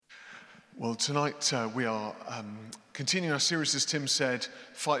Well, tonight we are continuing our series, as Tim said,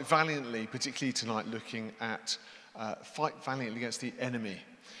 Fight Valiantly, particularly tonight looking at Fight Valiantly against the enemy.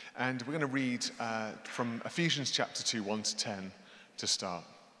 And we're going to read from Ephesians chapter 2, 1 to 10 to start.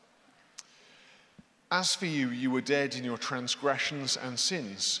 As for you, you were dead in your transgressions and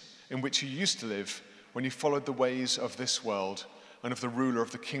sins, in which you used to live when you followed the ways of this world and of the ruler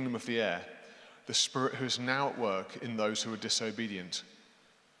of the kingdom of the air, the spirit who is now at work in those who are disobedient.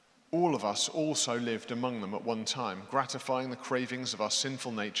 All of us also lived among them at one time, gratifying the cravings of our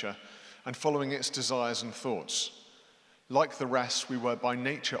sinful nature and following its desires and thoughts. Like the rest, we were by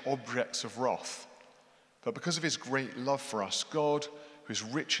nature objects of wrath. But because of his great love for us, God, who is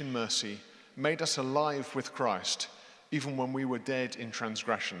rich in mercy, made us alive with Christ, even when we were dead in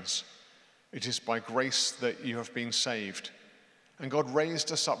transgressions. It is by grace that you have been saved. And God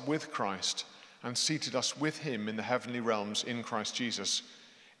raised us up with Christ and seated us with him in the heavenly realms in Christ Jesus,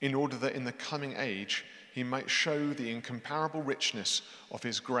 in order that in the coming age he might show the incomparable richness of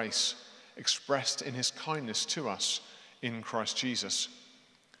his grace expressed in his kindness to us in Christ Jesus.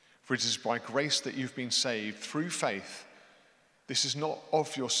 For it is by grace that you've been saved through faith. This is not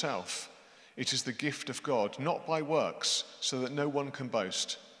of yourself. It is the gift of God, not by works, so that no one can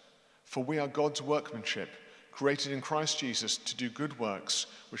boast. For we are God's workmanship, created in Christ Jesus to do good works,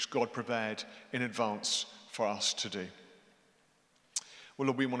 which God prepared in advance for us to do. Well,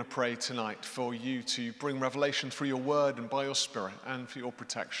 Lord, we want to pray tonight for you to bring revelation through your word and by your spirit, and for your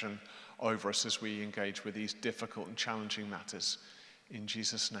protection over us as we engage with these difficult and challenging matters. In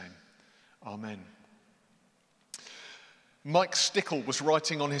Jesus' name, amen. Mike Stickle was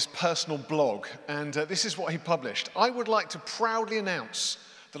writing on his personal blog, and this is what he published. I would like to proudly announce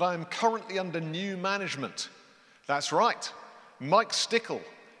that I am currently under new management. That's right, Mike Stickle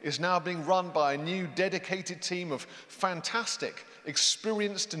is now being run by a new dedicated team of fantastic,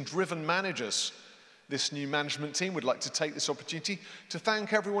 experienced and driven managers. This new management team would like to take this opportunity to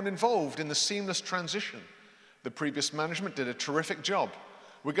thank everyone involved in the seamless transition. The previous management did a terrific job.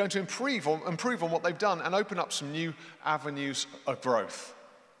 We're going to improve on what they've done and open up some new avenues of growth.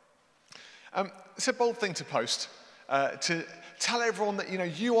 It's a bold thing to post, to tell everyone that,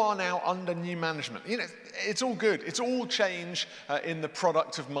 you are now under new management. It's all good. It's all change in the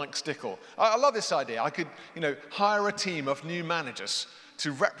product of Mike Stickle. I love this idea. I could, hire a team of new managers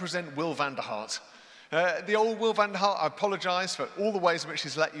to represent Will van der Hart. The old Will van der Hart, I apologize for all the ways in which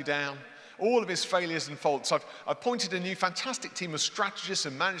he's let you down, all of his failures and faults. I've appointed a new fantastic team of strategists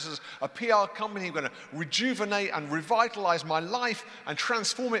and managers, a PR company who are going to rejuvenate and revitalize my life and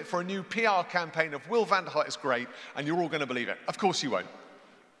transform it for a new PR campaign of Will van der Hart is great, and you're all going to believe it. Of course you won't.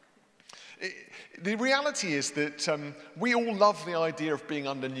 The reality is that we all love the idea of being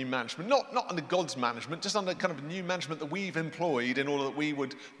under new management, not under God's management, just under kind of new management that we've employed in order that we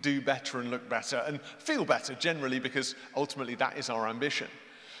would do better and look better and feel better generally, because ultimately that is our ambition.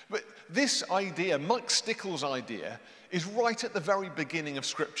 But this idea, Mike Stickle's idea, is right at the very beginning of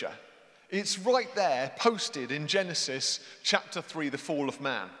Scripture. It's right there, posted in Genesis chapter 3, the fall of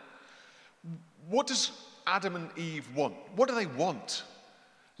man. What does Adam and Eve want? What do they want?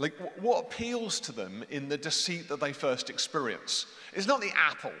 What appeals to them in the deceit that they first experience? It's not the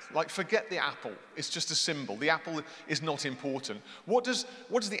apple. Forget the apple. It's just a symbol. The apple is not important. What does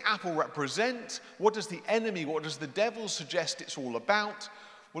the apple represent? What does the enemy, what does the devil suggest it's all about?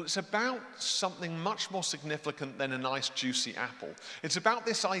 Well, it's about something much more significant than a nice, juicy apple. It's about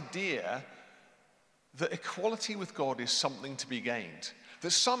this idea that equality with God is something to be gained.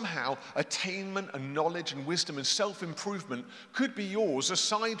 That somehow attainment and knowledge and wisdom and self-improvement could be yours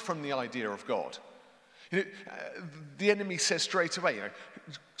aside from the idea of God. The enemy says straight away,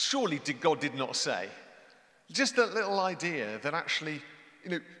 surely God did not say. Just that little idea that actually,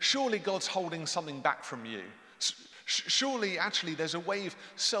 surely God's holding something back from you. Surely, actually, there's a way of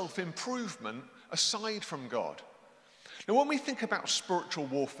self-improvement aside from God. Now, when we think about spiritual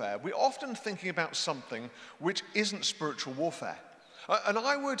warfare, we're often thinking about something which isn't spiritual warfare. And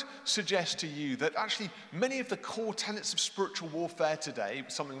I would suggest to you that actually many of the core tenets of spiritual warfare today,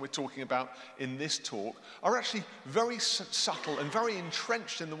 something we're talking about in this talk, are actually very subtle and very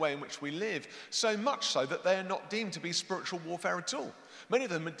entrenched in the way in which we live, so much so that they are not deemed to be spiritual warfare at all. Many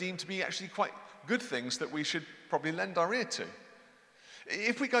of them are deemed to be actually quite good things that we should probably lend our ear to.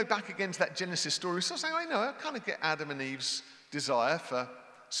 If we go back again to that Genesis story, we sort of say, I kind of get Adam and Eve's desire for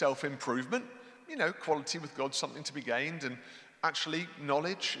self-improvement, quality with God, something to be gained, and actually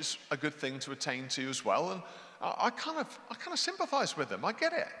knowledge is a good thing to attain to as well. And I kind of sympathize with them. I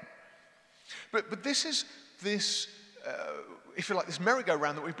get it. But this is if you like, this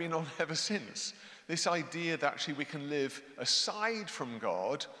merry-go-round that we've been on ever since. This idea that actually we can live aside from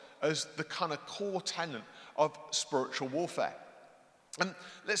God as the kind of core tenet of spiritual warfare. And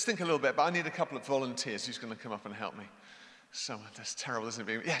let's think a little bit, but I need a couple of volunteers who's going to come up and help me. Someone, that's terrible, isn't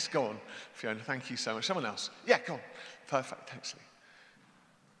it? Yes, go on, Fiona, thank you so much. Someone else. Yeah, go on. Perfect, thanks, Lee.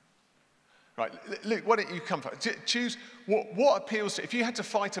 Right, Luke, why don't you come first? Choose what appeals to you. If you had to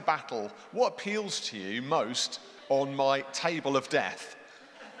fight a battle, what appeals to you most on my table of death?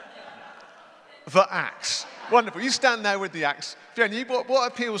 The axe. Wonderful. You stand there with the axe. Fiona,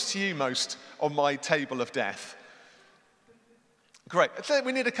 what appeals to you most on my table of death? Great.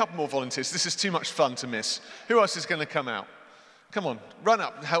 We need a couple more volunteers. This is too much fun to miss. Who else is going to come out? Come on, run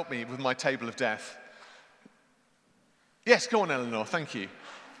up and help me with my table of death. Yes, go on, Eleanor. Thank you.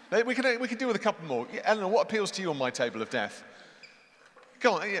 We could do with a couple more. Yeah, Eleanor, what appeals to you on my table of death?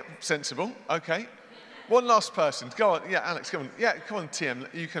 Go on. Yeah, sensible. Okay. One last person. Go on. Yeah, Alex, come on. Yeah, come on,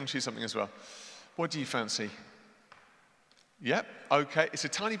 TM. You can choose something as well. What do you fancy? Yep. Okay. It's a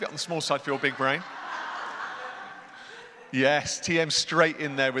tiny bit on the small side for your big brain. Yes, TM straight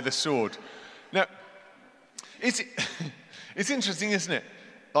in there with a sword. Now, it's interesting, isn't it?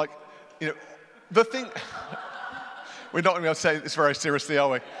 Like, you know, the thing... We're not going to be able to say this very seriously, are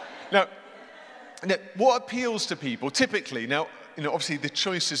we? Now, what appeals to people, typically, now, you know, obviously the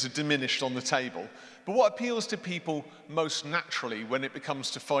choices are diminished on the table, but what appeals to people most naturally when it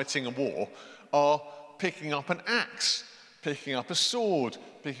comes to fighting a war are picking up an axe, picking up a sword,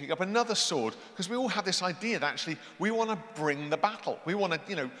 picking up another sword, because we all have this idea that actually we want to bring the battle. We want to,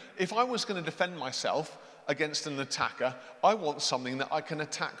 you know, if I was going to defend myself against an attacker, I want something that I can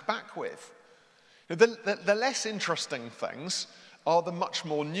attack back with. The less interesting things are the much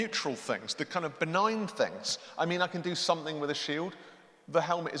more neutral things, the kind of benign things. I mean, I can do something with a shield. The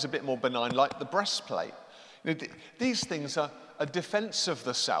helmet is a bit more benign, like the breastplate. You know, these things are a defense of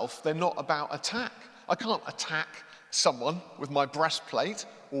the self. They're not about attack. I can't attack someone with my breastplate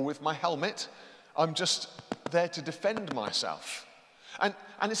or with my helmet. I'm just there to defend myself. And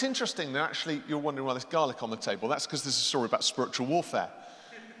it's interesting that actually you're wondering why there's garlic on the table. That's because there's a story about spiritual warfare.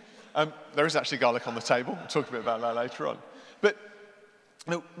 There is actually garlic on the table. We'll talk a bit about that later on. But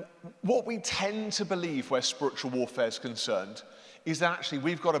you know, what we tend to believe where spiritual warfare is concerned is that actually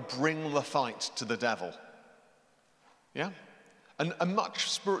we've got to bring the fight to the devil. Yeah? And much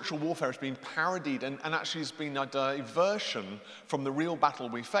spiritual warfare has been parodied and actually has been a diversion from the real battle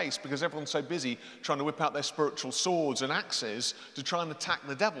we face because everyone's so busy trying to whip out their spiritual swords and axes to try and attack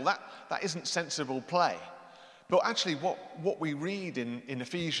the devil. That isn't sensible play. But actually what we read in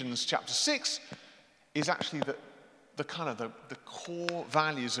Ephesians chapter 6 is actually that the core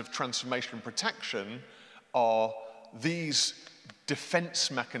values of transformation and protection are these defense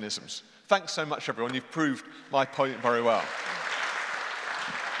mechanisms. Thanks so much, everyone. You've proved my point very well.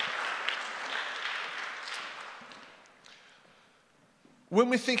 When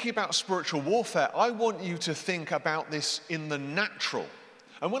we're thinking about spiritual warfare, I want you to think about this in the natural.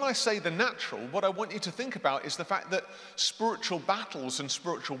 And when I say the natural, what I want you to think about is the fact that spiritual battles and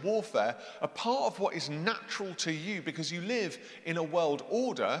spiritual warfare are part of what is natural to you because you live in a world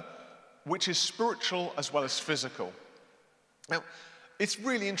order which is spiritual as well as physical. Now, it's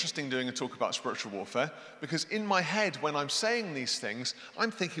really interesting doing a talk about spiritual warfare because in my head, when I'm saying these things,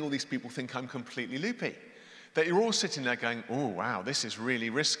 I'm thinking all these people think I'm completely loopy. That you're all sitting there going, oh, wow, this is really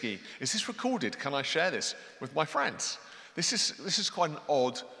risky. Is this recorded? Can I share this with my friends? This is quite an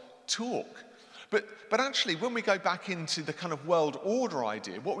odd talk. But actually, when we go back into the kind of world order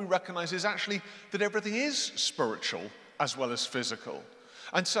idea, what we recognize is actually that everything is spiritual as well as physical.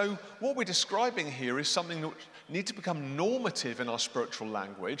 And so what we're describing here is something that needs to become normative in our spiritual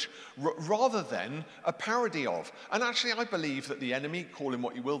language rather than a parody of. And actually, I believe that the enemy, call him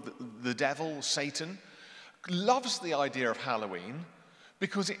what you will, the devil, Satan, loves the idea of Halloween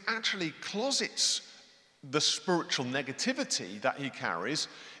because it actually closets the spiritual negativity that he carries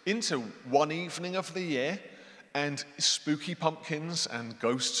into one evening of the year and spooky pumpkins and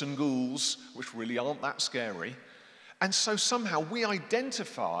ghosts and ghouls, which really aren't that scary. And so somehow we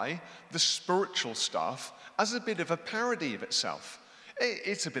identify the spiritual stuff as a bit of a parody of itself.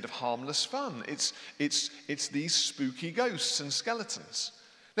 It's a bit of harmless fun. It's these spooky ghosts and skeletons.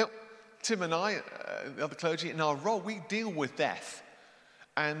 Now, Tim and I, the other clergy, in our role, we deal with death.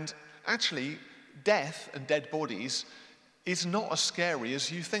 And actually, death and dead bodies is not as scary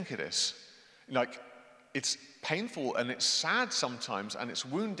as you think it is. Like, it's painful and it's sad sometimes and it's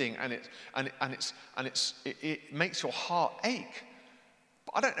wounding and it makes your heart ache.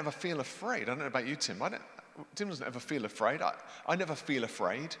 But I don't ever feel afraid. I don't know about you, Tim. Tim doesn't ever feel afraid. I never feel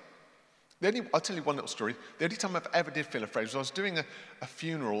afraid. I'll tell you one little story. The only time I've ever did feel afraid was I was doing a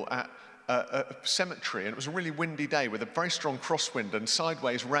funeral at a cemetery, and it was a really windy day with a very strong crosswind and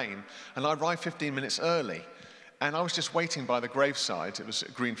sideways rain, and I arrived 15 minutes early, and I was just waiting by the graveside. It was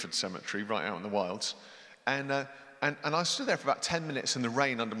at Greenford Cemetery, right out in the wilds, and I stood there for about 10 minutes in the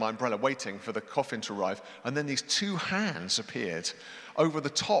rain under my umbrella waiting for the coffin to arrive, and then these two hands appeared over the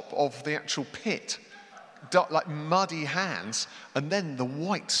top of the actual pit, like muddy hands, and then the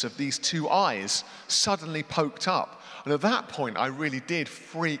whites of these two eyes suddenly poked up. And at that point, I really did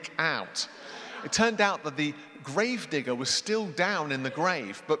freak out. It turned out that the gravedigger was still down in the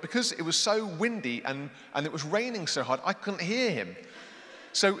grave, but because it was so windy and it was raining so hard, I couldn't hear him.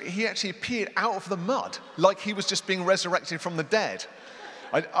 So he actually appeared out of the mud, like he was just being resurrected from the dead.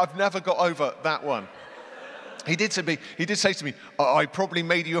 I've never got over that one. He did say to me, I probably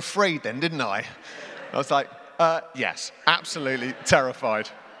made you afraid then, didn't I? I was like, yes, absolutely terrified.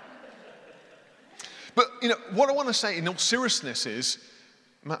 But, what I want to say in all seriousness is,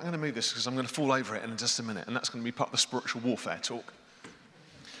 Matt, I'm going to move this because I'm going to fall over it in just a minute, and that's going to be part of the spiritual warfare talk.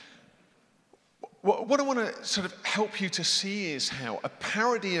 What I want to sort of help you to see is how a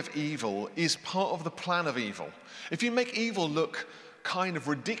parody of evil is part of the plan of evil. If you make evil look kind of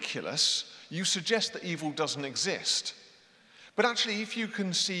ridiculous, you suggest that evil doesn't exist. But actually, if you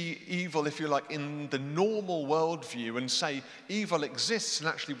can see evil, if you like, in the normal worldview and say evil exists and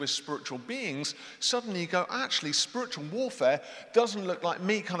actually we're spiritual beings, suddenly you go, actually, spiritual warfare doesn't look like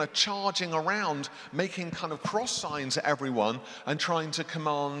me kind of charging around, making kind of cross signs at everyone and trying to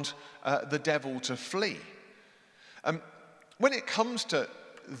command the devil to flee. When it comes to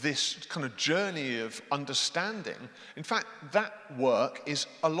this kind of journey of understanding, in fact, that work is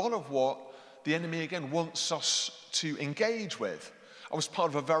a lot of what the enemy, again, wants us to engage with. I was part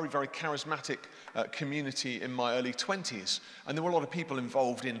of a very, very charismatic community in my early 20s, and there were a lot of people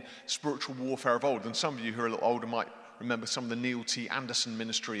involved in spiritual warfare of old, and some of you who are a little older might remember some of the Neil T. Anderson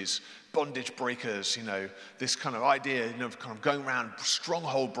ministries, bondage breakers, this kind of idea, of kind of going around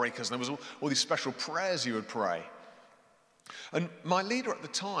stronghold breakers, and there was all these special prayers you would pray. And my leader at the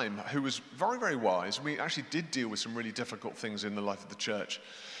time, who was very, very wise, we actually did deal with some really difficult things in the life of the church.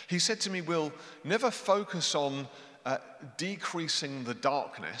 He said to me, Will, never focus on decreasing the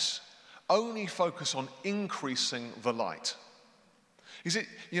darkness, only focus on increasing the light. He said,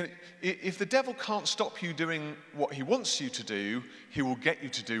 if the devil can't stop you doing what he wants you to do, he will get you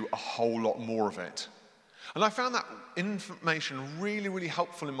to do a whole lot more of it. And I found that information really, really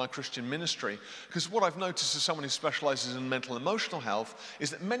helpful in my Christian ministry, because what I've noticed as someone who specializes in mental and emotional health is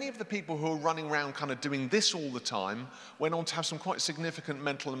that many of the people who are running around kind of doing this all the time went on to have some quite significant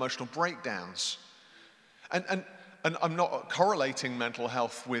mental and emotional breakdowns. And I'm not correlating mental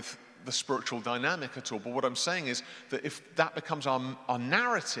health with the spiritual dynamic at all, but what I'm saying is that if that becomes our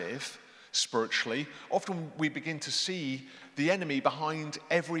narrative spiritually, often we begin to see the enemy behind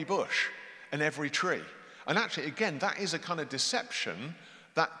every bush and every tree. And actually, again, that is a kind of deception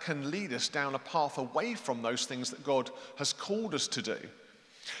that can lead us down a path away from those things that God has called us to do.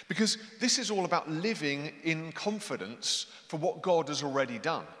 Because this is all about living in confidence for what God has already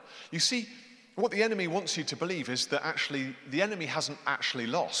done. You see, what the enemy wants you to believe is that actually the enemy hasn't actually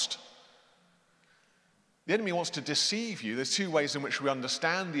lost. The enemy wants to deceive you. There's two ways in which we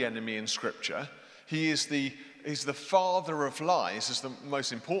understand the enemy in Scripture. He's the father of lies, is the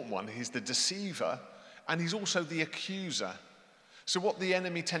most important one. He's the deceiver. And he's also the accuser. So what the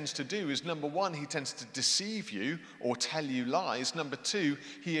enemy tends to do is, number one, he tends to deceive you or tell you lies. Number two,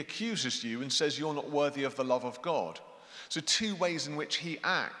 he accuses you and says you're not worthy of the love of God. So two ways in which he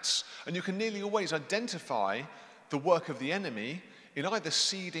acts. And you can nearly always identify the work of the enemy in either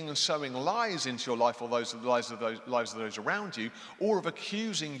seeding and sowing lies into your life or lives of those around you, or of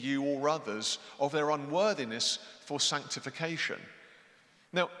accusing you or others of their unworthiness for sanctification.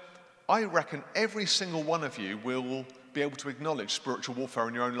 Now, I reckon every single one of you will be able to acknowledge spiritual warfare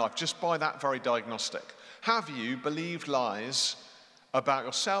in your own life just by that very diagnostic. Have you believed lies about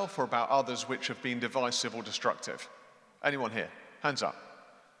yourself or about others which have been divisive or destructive? Anyone here? Hands up.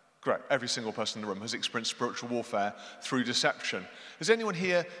 Great. Every single person in the room has experienced spiritual warfare through deception. Has anyone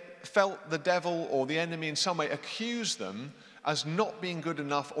here felt the devil or the enemy in some way accuse them as not being good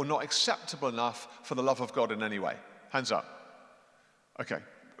enough or not acceptable enough for the love of God in any way? Hands up. Okay.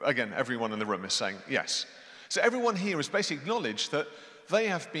 Again, everyone in the room is saying yes. So everyone here has basically acknowledged that they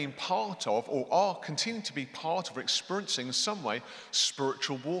have been part of or are continuing to be part of or experiencing in some way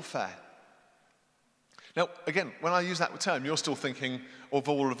spiritual warfare. Now, again, when I use that term, you're still thinking of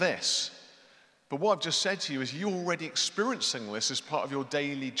all of this. But what I've just said to you is you're already experiencing this as part of your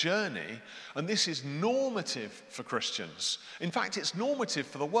daily journey, and this is normative for Christians. In fact, it's normative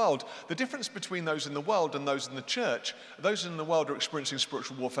for the world. The difference between those in the world and those in the church, those in the world are experiencing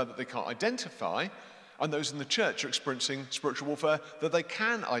spiritual warfare that they can't identify, and those in the church are experiencing spiritual warfare that they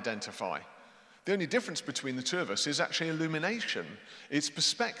can identify. The only difference between the two of us is actually illumination. It's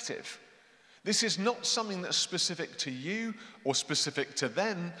perspective. This is not something that's specific to you or specific to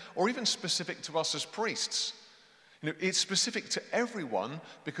them or even specific to us as priests. It's specific to everyone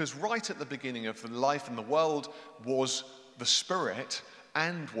because right at the beginning of the life in the world was the Spirit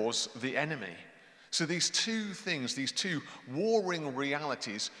and was the enemy. So these two things, these two warring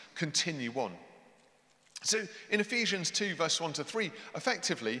realities continue on. So in Ephesians 2, verse 1 to 3,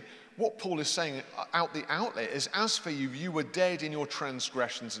 effectively, what Paul is saying out the outlet is, as for you, you were dead in your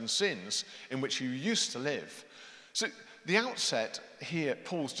transgressions and sins in which you used to live. So the outset here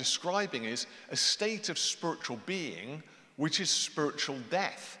Paul's describing is a state of spiritual being, which is spiritual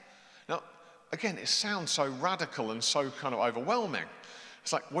death. Now, again, it sounds so radical and so kind of overwhelming.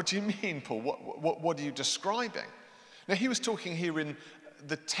 It's like, what do you mean, Paul? What are you describing? Now, he was talking here in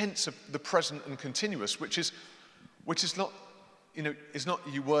the tense of the present and continuous, which is not, is not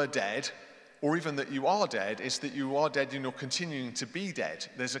you were dead, or even that you are dead. It's that you are dead and you're continuing to be dead.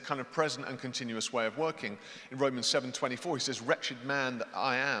 There's a kind of present and continuous way of working. In Romans 7:24, he says, "Wretched man that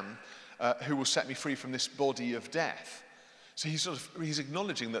I am, who will set me free from this body of death?" So he's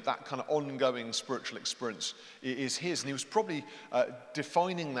acknowledging that kind of ongoing spiritual experience is his, and he was probably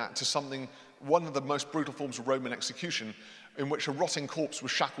defining that to something, one of the most brutal forms of Roman execution, in which a rotting corpse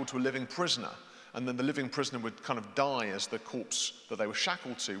was shackled to a living prisoner, and then the living prisoner would kind of die as the corpse that they were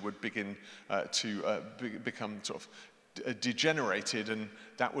shackled to would begin to become sort of degenerated, and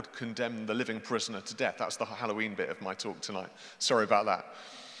that would condemn the living prisoner to death. That's the Halloween bit of my talk tonight. Sorry about that.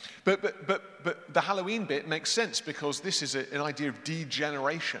 But the Halloween bit makes sense because this is an idea of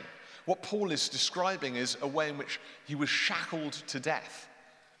degeneration. What Paul is describing is a way in which he was shackled to death.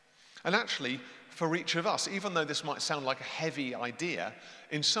 And actually, for each of us, even though this might sound like a heavy idea,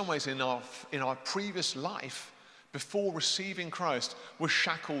 in some ways in our previous life, before receiving Christ, we're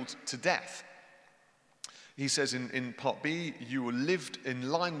shackled to death. He says in part B, you were lived in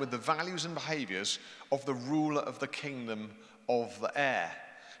line with the values and behaviors of the ruler of the kingdom of the air.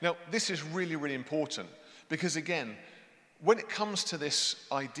 Now, this is really, really important because, again, when it comes to this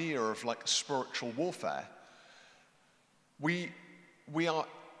idea of like spiritual warfare, we are,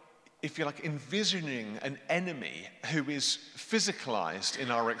 if you like, envisioning an enemy who is physicalized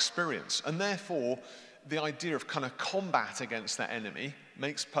in our experience. And therefore, the idea of kind of combat against that enemy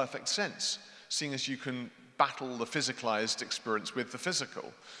makes perfect sense, seeing as you can battle the physicalized experience with the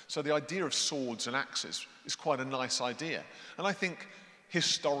physical. So the idea of swords and axes is quite a nice idea. And I think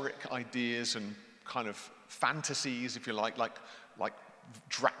historic ideas and kind of fantasies, if you like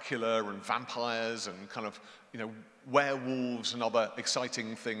Dracula and vampires and kind of, werewolves and other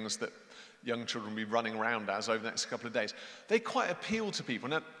exciting things that young children will be running around as over the next couple of days, they quite appeal to people.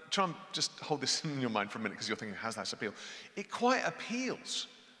 Now, try and just hold this in your mind for a minute because you're thinking, how's that appeal? It quite appeals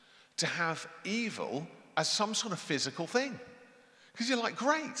to have evil as some sort of physical thing. Because you're like,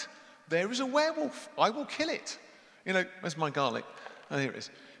 great, there is a werewolf, I will kill it. Where's my garlic? Oh, here it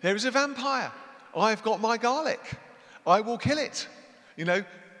is. There is a vampire, I've got my garlic, I will kill it.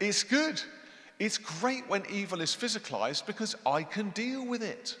 It's good. It's great when evil is physicalized because I can deal with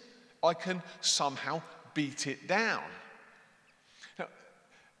it. I can somehow beat it down. Now,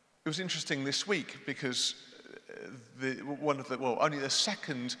 it was interesting this week because only the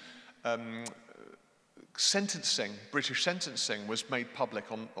second British sentencing was made public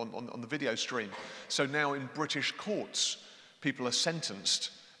on the video stream. So now in British courts, people are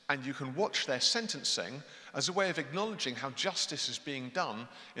sentenced, and you can watch their sentencing as a way of acknowledging how justice is being done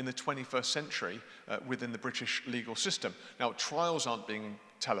in the 21st century within the British legal system. Now, trials aren't being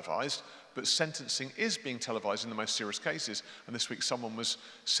televised, but sentencing is being televised in the most serious cases. And this week, someone was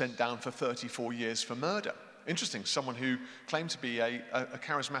sent down for 34 years for murder. Interesting, someone who claimed to be a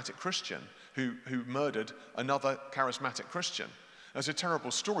charismatic Christian who murdered another charismatic Christian. It's a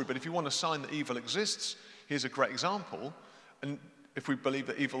terrible story, but if you want a sign that evil exists, here's a great example. And if we believe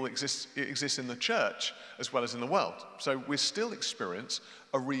that evil exists, it exists in the church as well as in the world. So we still experience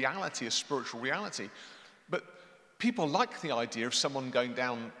a reality, a spiritual reality. But people like the idea of someone going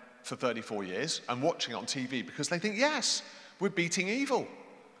down for 34 years and watching it on TV because they think, yes, we're beating evil.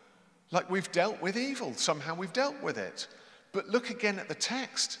 Like we've dealt with evil. Somehow we've dealt with it. But look again at the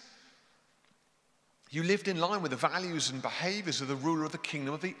text. You lived in line with the values and behaviors of the ruler of the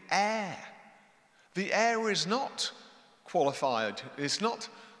kingdom of the air. The air is not qualified, it's not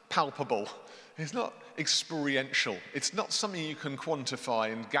palpable, It's not experiential. It's not something you can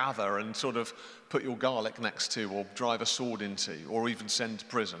quantify and gather and sort of put your garlic next to or drive a sword into or even send to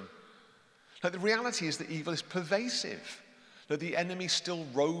prison. Like, the reality is that evil is pervasive, that the enemy still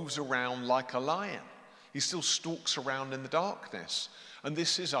roves around like a lion. He still stalks around in the darkness. And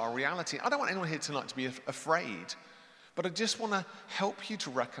this is our reality. I don't want anyone here tonight to be afraid, but I just want to help you to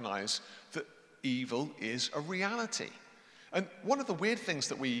recognize that evil is a reality. And one of the weird things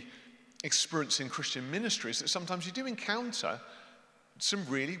that we experience in Christian ministry is that sometimes you do encounter some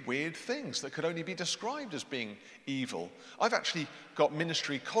really weird things that could only be described as being evil. I've actually got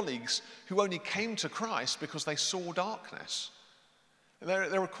ministry colleagues who only came to Christ because they saw darkness.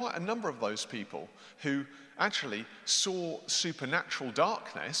 There are quite a number of those people who actually saw supernatural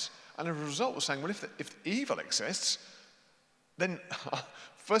darkness, and as a result were saying, well, if evil exists, then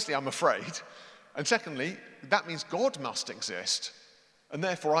firstly, I'm afraid, and secondly, that means God must exist, and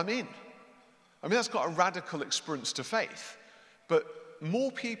therefore I'm in. I mean, that's got a radical experience to faith, but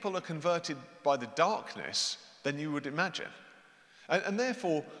more people are converted by the darkness than you would imagine. And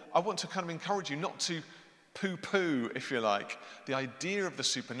therefore, I want to kind of encourage you not to poo-poo, if you like, the idea of the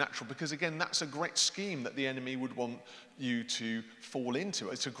supernatural, because again, that's a great scheme that the enemy would want you to fall into.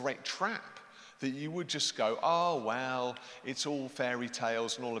 It's a great trap that you would just go, oh, well, it's all fairy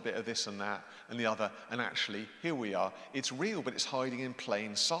tales and all a bit of this and that and the other, and actually, here we are. It's real, but it's hiding in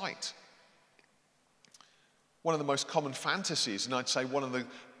plain sight. One of the most common fantasies, and I'd say one of the,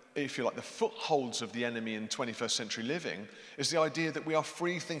 if you like, the footholds of the enemy in 21st century living, is the idea that we are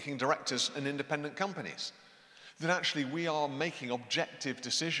free-thinking directors and independent companies. That actually we are making objective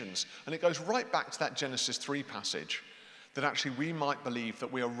decisions. And it goes right back to that Genesis 3 passage, that actually we might believe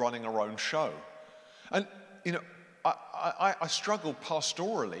that we are running our own show. And, you know, I struggle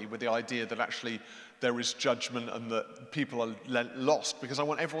pastorally with the idea that actually there is judgment and that people are lost, because I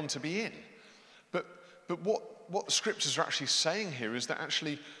want everyone to be in. But what the scriptures are actually saying here is that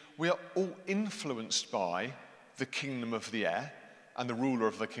actually we are all influenced by the kingdom of the air and the ruler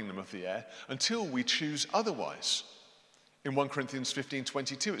of the kingdom of the air until we choose otherwise. In 1 Corinthians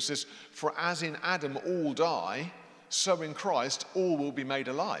 15:22 it says, for as in Adam all die, so in Christ all will be made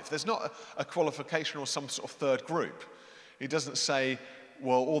alive. There's not a qualification or some sort of third group. It doesn't say,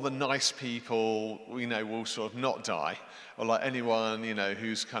 well, all the nice people, you know, will sort of not die. Or like anyone, you know,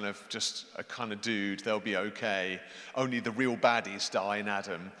 who's kind of just a kind of dude, they'll be okay. Only the real baddies die in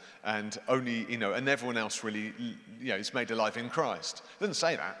Adam. And only, you know, and everyone else really, you know, is made alive in Christ. It doesn't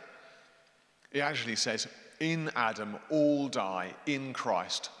say that. It actually says, in Adam, all die. In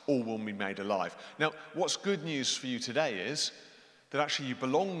Christ, all will be made alive. Now, what's good news for you today is that actually you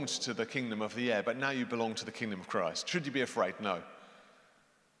belonged to the kingdom of the air, but now you belong to the kingdom of Christ. Should you be afraid? No.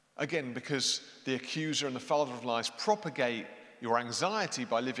 Again, because the accuser and the father of lies propagate your anxiety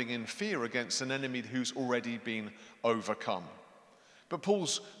by living in fear against an enemy who's already been overcome. But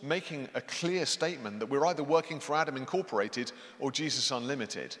Paul's making a clear statement that we're either working for Adam Incorporated or Jesus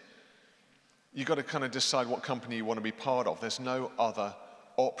Unlimited. You've got to kind of decide what company you want to be part of. There's no other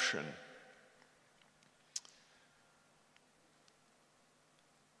option.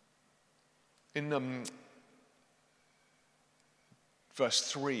 In verse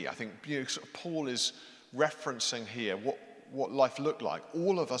 3, I think, you know, sort of Paul is referencing here what life looked like.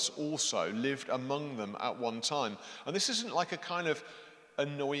 All of us also lived among them at one time. And this isn't like a kind of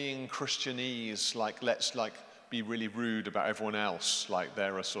annoying Christianese, like let's like be really rude about everyone else, like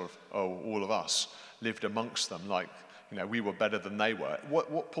they're a sort of, oh, all of us lived amongst them, like, you know, we were better than they were.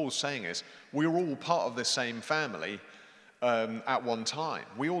 What Paul's saying is we're all part of the same family at one time.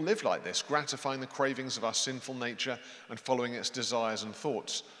 We all live like this, gratifying the cravings of our sinful nature and following its desires and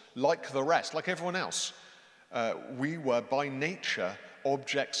thoughts. Like the rest, like everyone else, we were by nature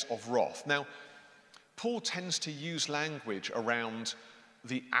objects of wrath. Now, Paul tends to use language around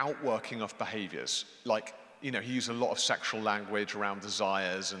the outworking of behaviors. Like, you know, he uses a lot of sexual language around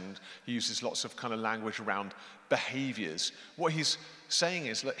desires, and he uses lots of kind of language around behaviors. What he's saying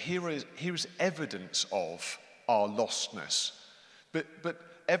is, look, here is evidence of our lostness. But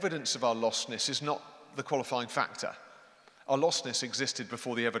evidence of our lostness is not the qualifying factor. Our lostness existed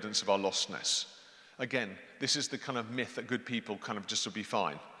before the evidence of our lostness. Again, this is the kind of myth that good people kind of just will be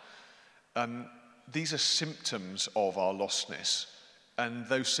fine. These are symptoms of our lostness, and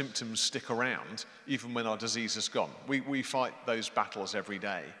those symptoms stick around even when our disease is gone. We fight those battles every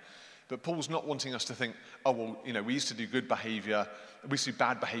day. But Paul's not wanting us to think, oh, well, you know, we used to do good behavior, we used to do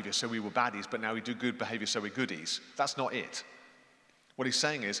bad behavior, so we were baddies, but now we do good behavior, so we're goodies. That's not it. What he's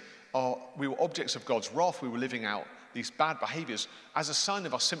saying is, we were objects of God's wrath, we were living out these bad behaviors as a sign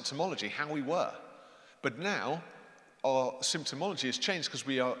of our symptomology, how we were. But now, our symptomology has changed because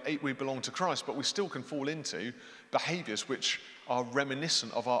we belong to Christ, but we still can fall into behaviors which are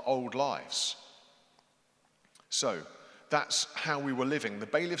reminiscent of our old lives. So that's how we were living. The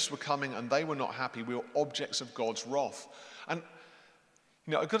bailiffs were coming and they were not happy. We were objects of God's wrath. And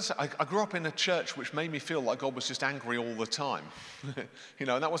I've got to say, I grew up in a church which made me feel like God was just angry all the time. And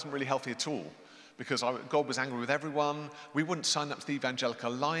that wasn't really healthy at all, because God was angry with everyone. We wouldn't sign up to the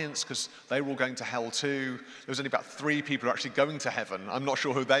Evangelical Alliance because they were all going to hell too. There was only about 3 people who were actually going to heaven. I'm not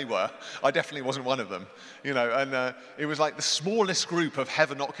sure who they were. I definitely wasn't one of them. And it was like the smallest group of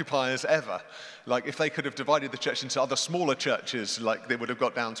heaven occupiers ever. Like, if they could have divided the church into other smaller churches, like, they would have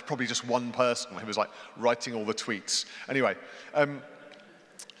got down to probably just one person who was like writing all the tweets. Anyway,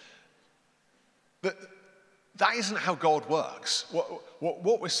 but that isn't how God works.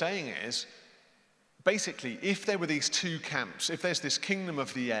 What we're saying is, basically, if there were these 2 camps, if there's this kingdom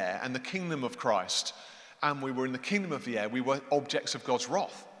of the air and the kingdom of Christ, and we were in the kingdom of the air, we were objects of God's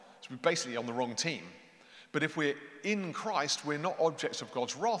wrath. So we're basically on the wrong team. But if we're in Christ, we're not objects of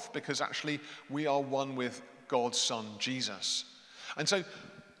God's wrath, because actually we are one with God's Son, Jesus. And so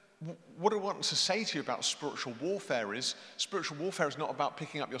what I want to say to you about spiritual warfare is not about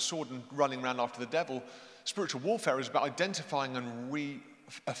picking up your sword and running around after the devil. Spiritual warfare is about identifying and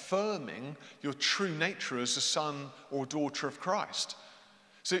reaffirming your true nature as a son or daughter of Christ.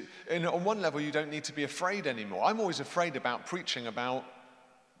 So on one level, you don't need to be afraid anymore. I'm always afraid about preaching about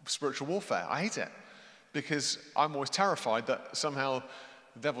spiritual warfare. I hate it, because I'm always terrified that somehow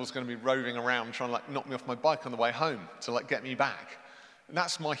the devil's going to be roving around trying to knock me off my bike on the way home to get me back. And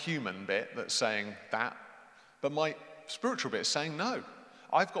that's my human bit that's saying that. But my spiritual bit is saying, no,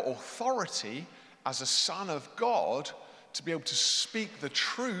 I've got authority as a son of God to be able to speak the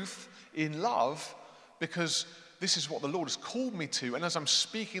truth in love, because this is what the Lord has called me to. And as I'm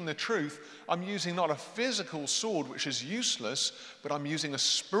speaking the truth, I'm using not a physical sword, which is useless, but I'm using a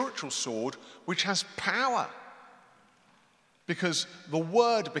spiritual sword, which has power. Because the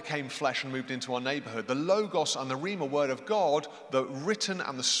Word became flesh and moved into our neighborhood. The Logos and the Rhema word of God, the written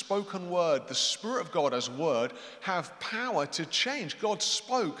and the spoken word, the Spirit of God as word, have power to change. God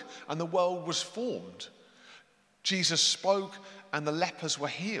spoke and the world was formed. Jesus spoke and the lepers were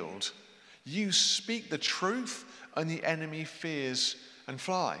healed. You speak the truth and the enemy fears and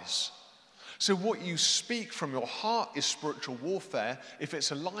flies. So what you speak from your heart is spiritual warfare if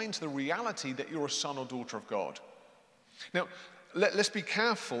it's aligned to the reality that you're a son or daughter of God. Now, let's be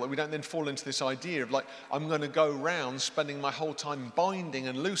careful that we don't then fall into this idea of I'm going to go around spending my whole time binding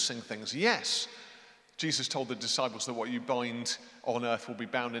and loosing things. Yes, Jesus told the disciples that what you bind on earth will be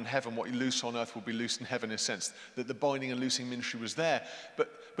bound in heaven, what you loose on earth will be loosed in heaven, in a sense that the binding and loosing ministry was there. But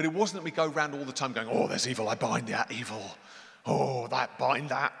it wasn't that we go around all the time going, oh, there's evil, I bind that evil. Oh, that, bind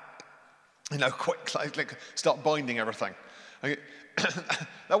that. Quick, start binding everything. Okay.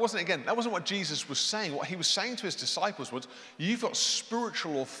 That wasn't what Jesus was saying. What he was saying to his disciples was, you've got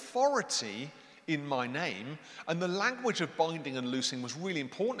spiritual authority in my name. And the language of binding and loosing was really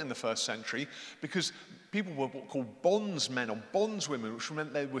important in the first century, because people were what called bondsmen or bondswomen, which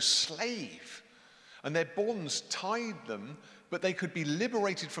meant they were slave. And their bonds tied them, but they could be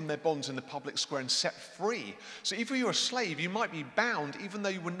liberated from their bonds in the public square and set free. So if you were a slave, you might be bound, even though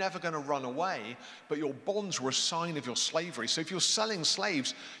you were never going to run away, but your bonds were a sign of your slavery. So if you're selling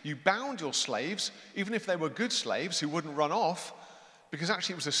slaves, you bound your slaves, even if they were good slaves who wouldn't run off, because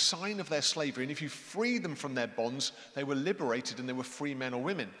actually it was a sign of their slavery. And if you freed them from their bonds, they were liberated and they were free men or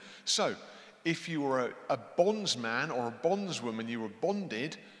women. So if you were a bondsman or a bondswoman, you were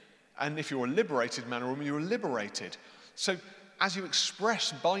bonded. And if you were a liberated man or woman, you were liberated. So as you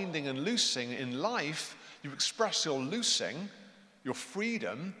express binding and loosing in life, you express your loosing, your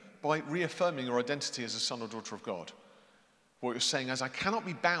freedom, by reaffirming your identity as a son or daughter of God. What you're saying is, I cannot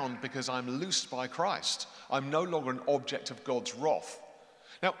be bound because I'm loosed by Christ. I'm no longer an object of God's wrath.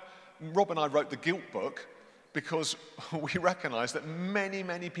 Now, Rob and I wrote the guilt book because we recognize that many,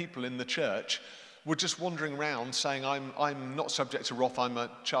 many people in the church were just wandering around saying, I'm not subject to wrath, I'm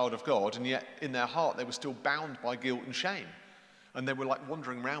a child of God, and yet in their heart they were still bound by guilt and shame. And they were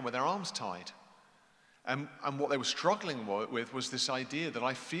wandering around with their arms tied. And what they were struggling with was this idea that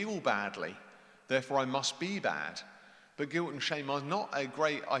I feel badly, therefore I must be bad. But guilt and shame are not a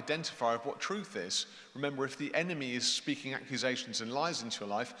great identifier of what truth is. Remember, if the enemy is speaking accusations and lies into your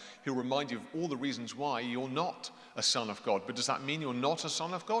life, he'll remind you of all the reasons why you're not a son of God. But does that mean you're not a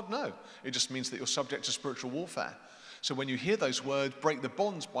son of God? No. It just means that you're subject to spiritual warfare. So when you hear those words, break the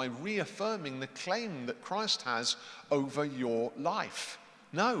bonds by reaffirming the claim that Christ has over your life.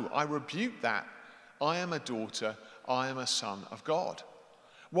 No, I rebuke that. I am a daughter, I am a son of God.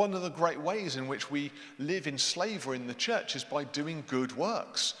 One of the great ways in which we live in slavery in the church is by doing good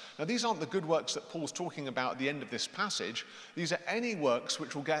works. Now, these aren't the good works that Paul's talking about at the end of this passage. These are any works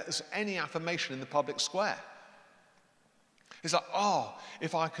which will get us any affirmation in the public square. It's like,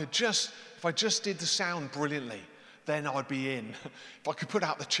 if I just did the sound brilliantly, then I'd be in. If I could put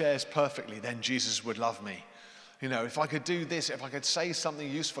out the chairs perfectly, then Jesus would love me. If I could do this, if I could say something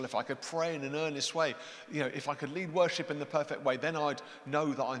useful, if I could pray in an earnest way, if I could lead worship in the perfect way, then I'd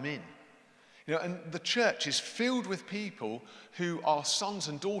know that I'm in. And the church is filled with people who are sons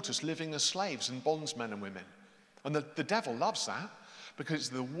and daughters living as slaves and bondsmen and women. And the devil loves that because it's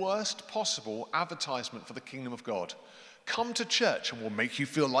the worst possible advertisement for the kingdom of God. Come to church and we'll make you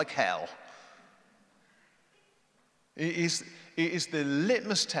feel like hell. It is the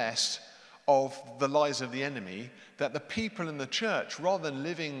litmus test of the lies of the enemy that the people in the church, rather than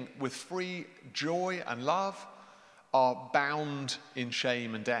living with free joy and love, are bound in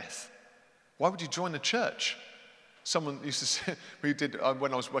shame and death. Why would you join a church? Someone used to say,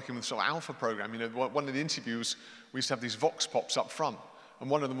 when I was working with sort of Alpha program, one of the interviews, we used to have these vox pops up front, and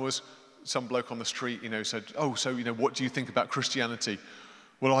one of them was some bloke on the street, said, what do you think about Christianity?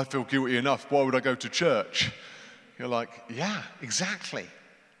 Well, I feel guilty enough. Why would I go to church? You're like, yeah, exactly.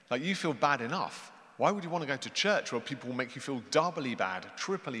 Like, you feel bad enough. Why would you want to go to church where people will make you feel doubly bad,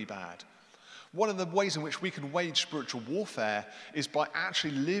 triply bad? One of the ways in which we can wage spiritual warfare is by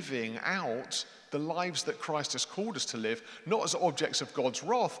actually living out the lives that Christ has called us to live, not as objects of God's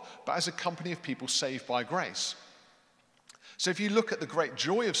wrath, but as a company of people saved by grace. So if you look at the great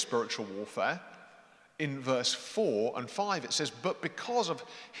joy of spiritual warfare, in verse 4 and 5, it says, but because of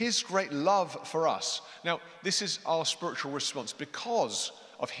his great love for us. Now, this is our spiritual response. Because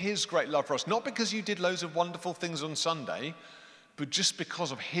of his great love for us. Not because you did loads of wonderful things on Sunday, but just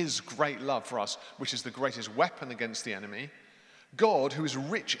because of his great love for us, which is the greatest weapon against the enemy. God, who is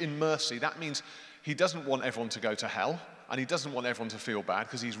rich in mercy, that means he doesn't want everyone to go to hell, and he doesn't want everyone to feel bad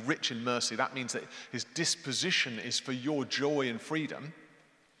because he's rich in mercy. That means that his disposition is for your joy and freedom.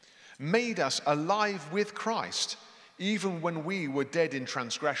 Made us alive with Christ, even when we were dead in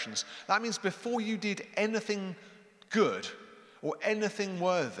transgressions. That means before you did anything good or anything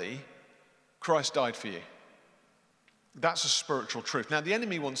worthy, Christ died for you. That's a spiritual truth. Now, the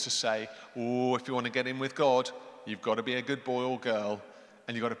enemy wants to say, if you want to get in with God, you've got to be a good boy or girl,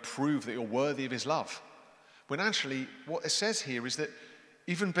 and you've got to prove that you're worthy of his love. When actually, what it says here is that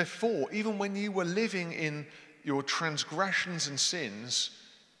even when you were living in your transgressions and sins,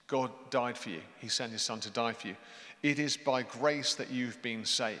 God died for you. He sent his son to die for you. It is by grace that you've been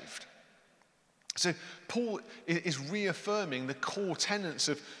saved. So Paul is reaffirming the core tenets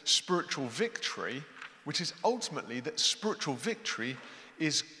of spiritual victory, which is ultimately that spiritual victory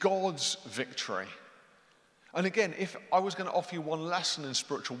is God's victory. And again, if I was going to offer you one lesson in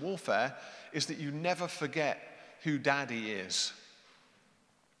spiritual warfare, is that you never forget who Daddy is.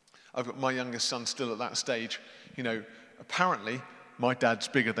 I've got my youngest son still at that stage. Apparently, my dad's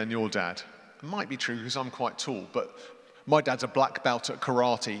bigger than your dad. It might be true because I'm quite tall, but my dad's a black belt at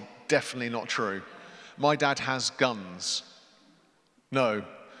karate. Definitely not true. My dad has guns. No.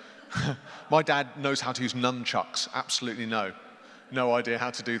 My dad knows how to use nunchucks. Absolutely no. No idea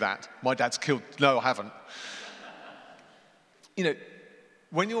how to do that. My dad's killed. No, I haven't.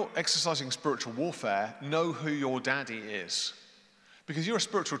 When you're exercising spiritual warfare, know who your daddy is. Because you're a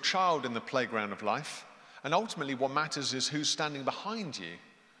spiritual child in the playground of life. And ultimately, what matters is who's standing behind you.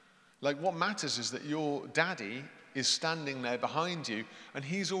 Like, what matters is that your daddy is standing there behind you, and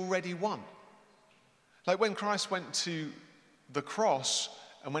he's already won. Like, when Christ went to the cross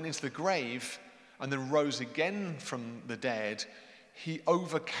and went into the grave and then rose again from the dead, he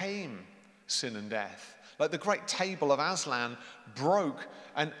overcame sin and death. Like, the great table of Aslan broke,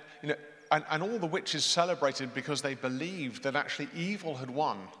 and all the witches celebrated because they believed that actually evil had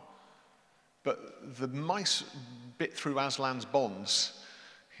won. But the mice bit through Aslan's bonds.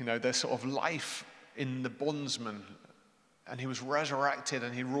 There's sort of life in the bondsman. And he was resurrected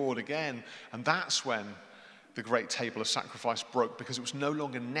and he roared again. And that's when the great table of sacrifice broke, because it was no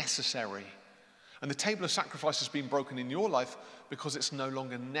longer necessary. And the table of sacrifice has been broken in your life because it's no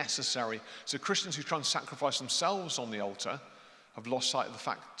longer necessary. So Christians who try and sacrifice themselves on the altar have lost sight of the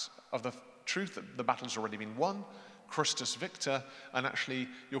fact of the truth that the battle's already been won. Christus Victor, and actually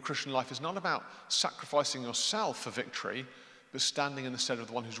your Christian life is not about sacrificing yourself for victory, but standing in the stead of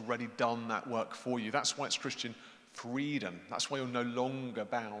the one who's already done that work for you. That's why it's Christian freedom. That's why you're no longer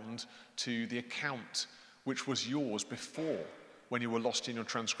bound to the account which was yours before, when you were lost in your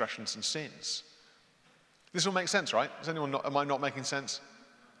transgressions and sins. This all makes sense, right? Am I not making sense?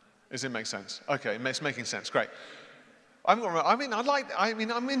 Does it make sense? Okay, it's making sense, great.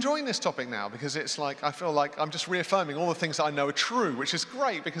 I'm enjoying this topic now because it's like, I feel like I'm just reaffirming all the things that I know are true, which is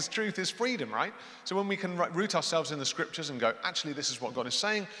great because truth is freedom, right? So when we can root ourselves in the scriptures and go, actually, this is what God is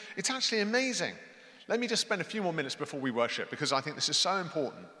saying, it's actually amazing. Let me just spend a few more minutes before we worship because I think this is so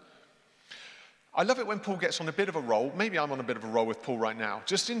important. I love it when Paul gets on a bit of a roll. Maybe I'm on a bit of a roll with Paul right now,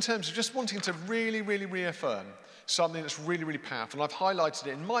 just in terms of just wanting to really, really reaffirm something that's really, really powerful. And I've highlighted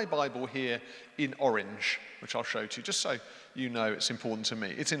it in my Bible here in orange, which I'll show to you, just so you know it's important to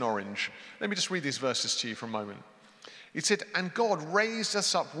me. It's in orange. Let me just read these verses to you for a moment. It said, "And God raised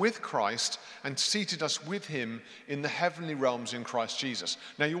us up with Christ and seated us with him in the heavenly realms in Christ Jesus."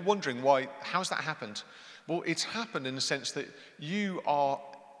 Now you're wondering why, how's that happened? Well, it's happened in the sense that you are,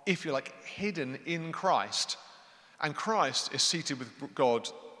 if you like, hidden in Christ. And Christ is seated with God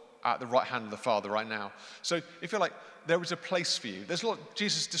at the right hand of the Father right now. So if you're like, there is a place for you. There's a lot,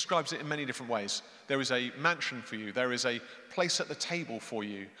 Jesus describes it in many different ways. There is a mansion for you. There is a place at the table for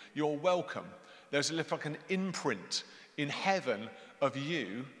you. You're welcome. There's like an imprint in heaven of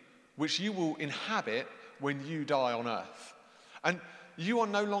you, which you will inhabit when you die on earth. And you are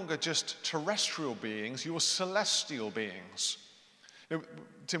no longer just terrestrial beings, you are celestial beings. You know,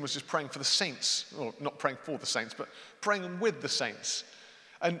 Tim was just praying for the saints, or not praying for the saints, but praying with the saints.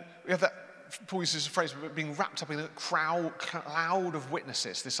 And we have that, Paul uses a phrase, being wrapped up in a cloud of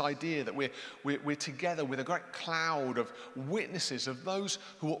witnesses, this idea that we're together with a great cloud of witnesses of those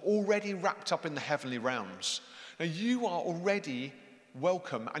who are already wrapped up in the heavenly realms. Now you are already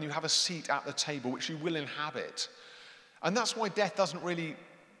welcome and you have a seat at the table which you will inhabit. And that's why death doesn't really,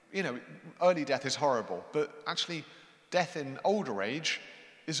 early death is horrible, but actually death in older age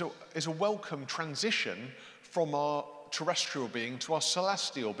is a welcome transition from our terrestrial being to our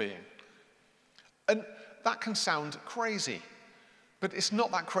celestial being. And that can sound crazy, but it's not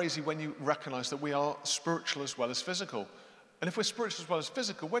that crazy when you recognize that we are spiritual as well as physical. And if we're spiritual as well as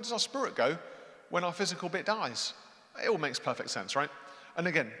physical, where does our spirit go when our physical bit dies? It all makes perfect sense, right? And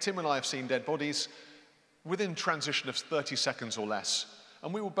again, Tim and I have seen dead bodies within transition of 30 seconds or less.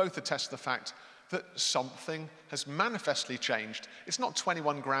 And we will both attest to the fact that something has manifestly changed. It's not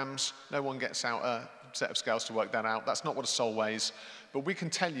 21 grams. No one gets out a set of scales to work that out. That's not what a soul weighs. But we can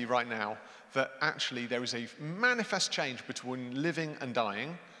tell you right now that actually there is a manifest change between living and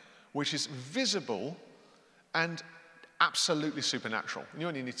dying, which is visible and absolutely supernatural. You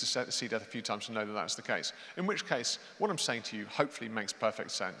only need to see death a few times to know that that's the case. In which case, what I'm saying to you hopefully makes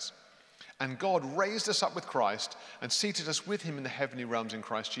perfect sense. And God raised us up with Christ and seated us with him in the heavenly realms in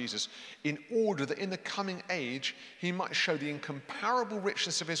Christ Jesus, in order that in the coming age he might show the incomparable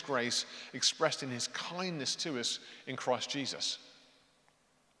richness of his grace expressed in his kindness to us in Christ Jesus.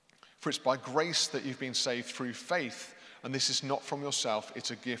 For it's by grace that you've been saved through faith, and this is not from yourself,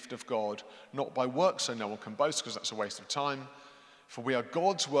 it's a gift of God, not by works, so no one can boast, because that's a waste of time. For we are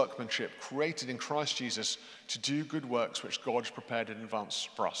God's workmanship, created in Christ Jesus to do good works which God has prepared in advance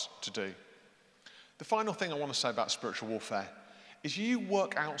for us to do. The final thing I want to say about spiritual warfare is you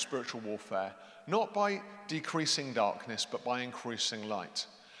work out spiritual warfare not by decreasing darkness, but by increasing light.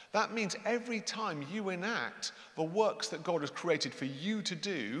 That means every time you enact the works that God has created for you to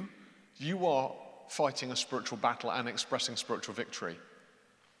do, you are fighting a spiritual battle and expressing spiritual victory.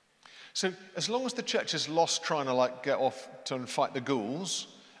 So as long as the church is lost trying to get off to and fight the ghouls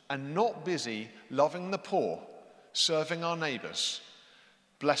and not busy loving the poor, serving our neighbors,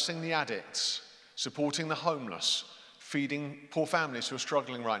 blessing the addicts, supporting the homeless, feeding poor families who are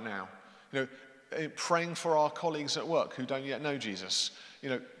struggling right now, praying for our colleagues at work who don't yet know Jesus,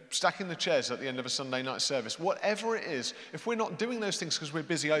 stacking the chairs at the end of a Sunday night service, whatever it is, if we're not doing those things because we're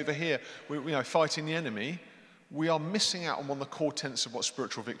busy over here, fighting the enemy, we are missing out on one of the core tenets of what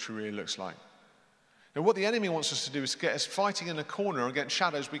spiritual victory really looks like. Now, what the enemy wants us to do is get us fighting in a corner against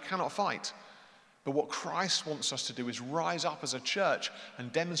shadows we cannot fight. But what Christ wants us to do is rise up as a church and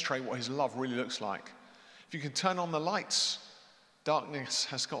demonstrate what his love really looks like. If you can turn on the lights, darkness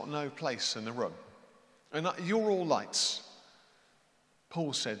has got no place in the room. And you're all lights.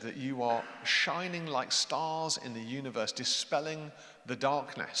 Paul said that you are shining like stars in the universe, dispelling the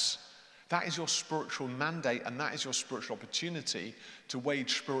darkness. That is your spiritual mandate, and that is your spiritual opportunity to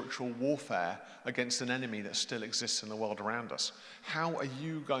wage spiritual warfare against an enemy that still exists in the world around us. How are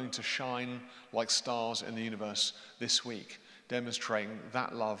you going to shine like stars in the universe this week, demonstrating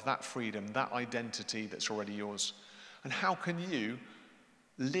that love, that freedom, that identity that's already yours? And how can you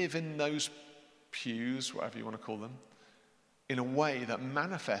live in those pews, whatever you want to call them, in a way that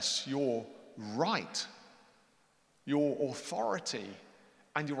manifests your right, your authority,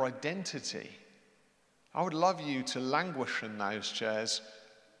 and your identity? I would love you to languish in those chairs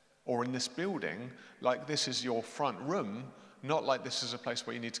Or in this building, like this is your front room, not like this is a place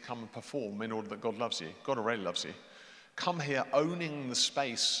where you need to come and perform in order that God loves you. God already loves you. Come here owning the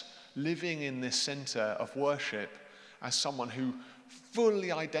space, living in this center of worship as someone who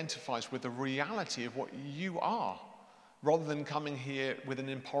fully identifies with the reality of what you are, rather than coming here with an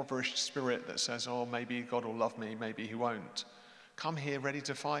impoverished spirit that says, oh, maybe God will love me, maybe he won't. Come here ready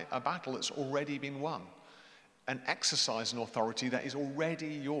to fight a battle that's already been won and exercise an authority that is already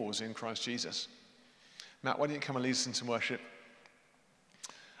yours in Christ Jesus. Matt, why don't you come and lead us in some worship?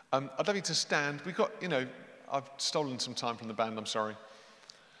 I'd love you to stand. We've got, I've stolen some time from the band, I'm sorry.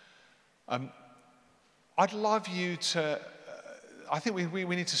 I'd love you to, I think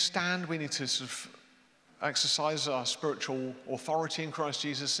we need to stand, we need to sort of exercise our spiritual authority in Christ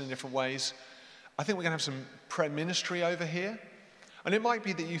Jesus in different ways. I think we're going to have some prayer ministry over here. And it might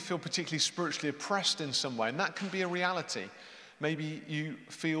be that you feel particularly spiritually oppressed in some way, and that can be a reality. Maybe you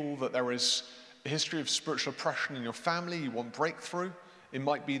feel that there is a history of spiritual oppression in your family, you want breakthrough. It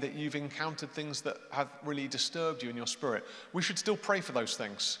might be that you've encountered things that have really disturbed you in your spirit. We should still pray for those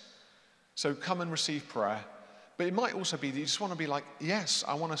things. So come and receive prayer. But it might also be that you just want to be like, yes,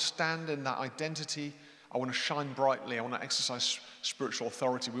 I want to stand in that identity. I want to shine brightly. I want to exercise spiritual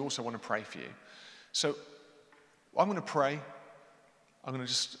authority. We also want to pray for you. So I'm going to pray. I'm going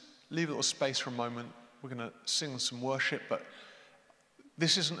to just leave a little space for a moment. We're going to sing some worship, but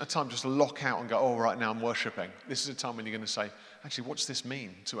this isn't a time just to lock out and go, oh, right now I'm worshiping. This is a time when you're going to say, actually, what does this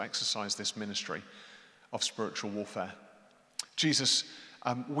mean to exercise this ministry of spiritual warfare? Jesus,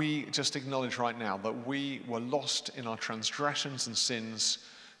 we just acknowledge right now that we were lost in our transgressions and sins,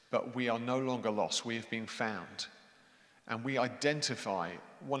 but we are no longer lost. We have been found. And we identify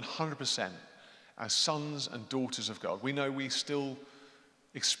 100% as sons and daughters of God. We know we still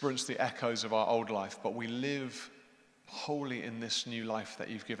experience the echoes of our old life, but we live wholly in this new life that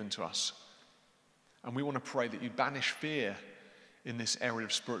you've given to us. And we want to pray that you banish fear in this area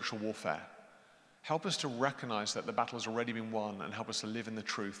of spiritual warfare. Help us to recognize that the battle has already been won, and help us to live in the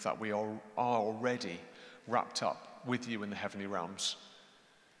truth that we are already wrapped up with you in the heavenly realms.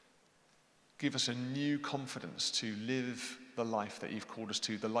 Give us a new confidence to live the life that you've called us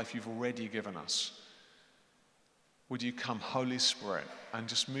to, the life you've already given us. Would you come, Holy Spirit, and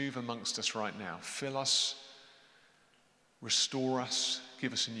just move amongst us right now? Fill us, restore us,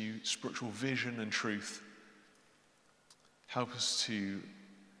 give us a new spiritual vision and truth. Help us to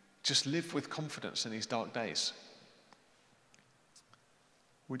just live with confidence in these dark days.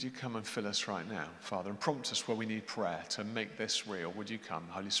 Would you come and fill us right now, Father, and prompt us where we need prayer to make this real? Would you come,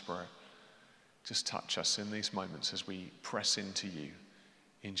 Holy Spirit? Just touch us in these moments as we press into you.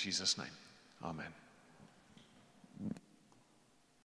 In Jesus' name, amen.